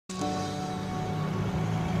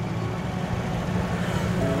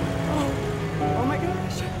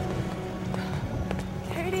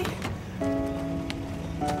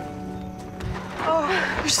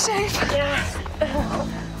safe? Yeah.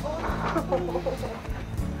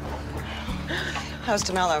 How's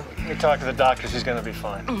DeMello? We talked to the doctors. He's gonna be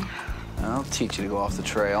fine. I'll teach you to go off the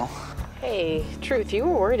trail. Hey, Truth, you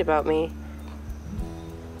were worried about me.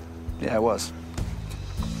 Yeah, I was.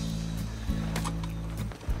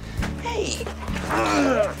 Hey.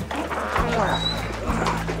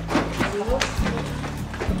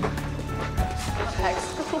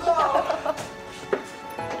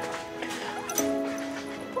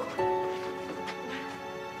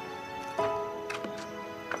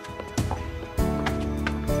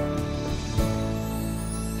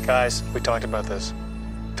 Guys, we talked about this.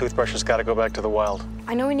 Toothbrush has got to go back to the wild.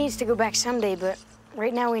 I know he needs to go back someday, but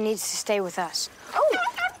right now he needs to stay with us. Oh,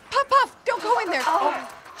 Puff, Puff, don't go in there. Oh.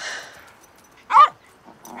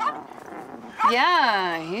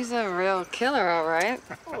 Yeah, he's a real killer, all right.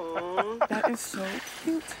 That is so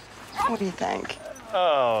cute. What do you think?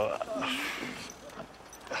 Oh.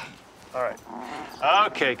 All right.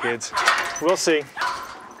 Okay, kids. We'll see.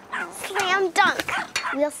 Slam dunk.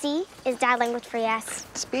 We'll see is dad language for yes.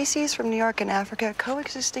 Species from New York and Africa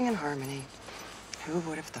coexisting in harmony. Who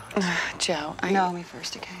would have thought? Joe, Know me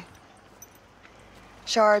first, okay?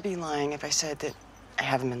 Shar, I'd be lying if I said that I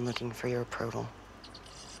haven't been looking for your approval.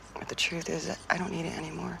 But the truth is that I don't need it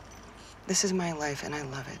anymore. This is my life, and I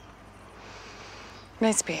love it.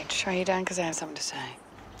 Nice speech. Are you done? Because I have something to say.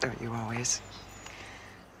 Don't you always?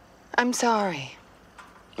 I'm sorry.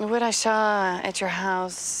 What I saw at your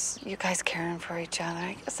house, you guys caring for each other,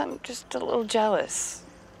 I guess I'm just a little jealous.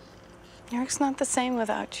 New York's not the same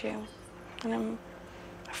without you. And I'm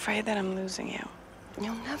afraid that I'm losing you.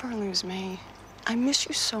 You'll never lose me. I miss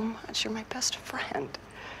you so much. You're my best friend.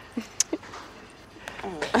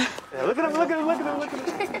 Yeah, look at him, look at him, look at him, look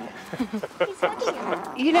at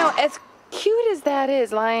him. You know, as cute as that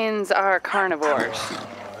is, lions are carnivores.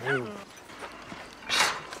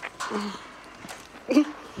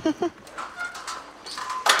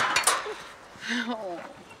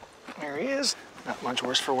 There he is. Not much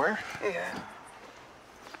worse for wear. Yeah.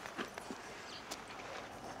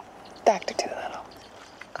 Back to 2.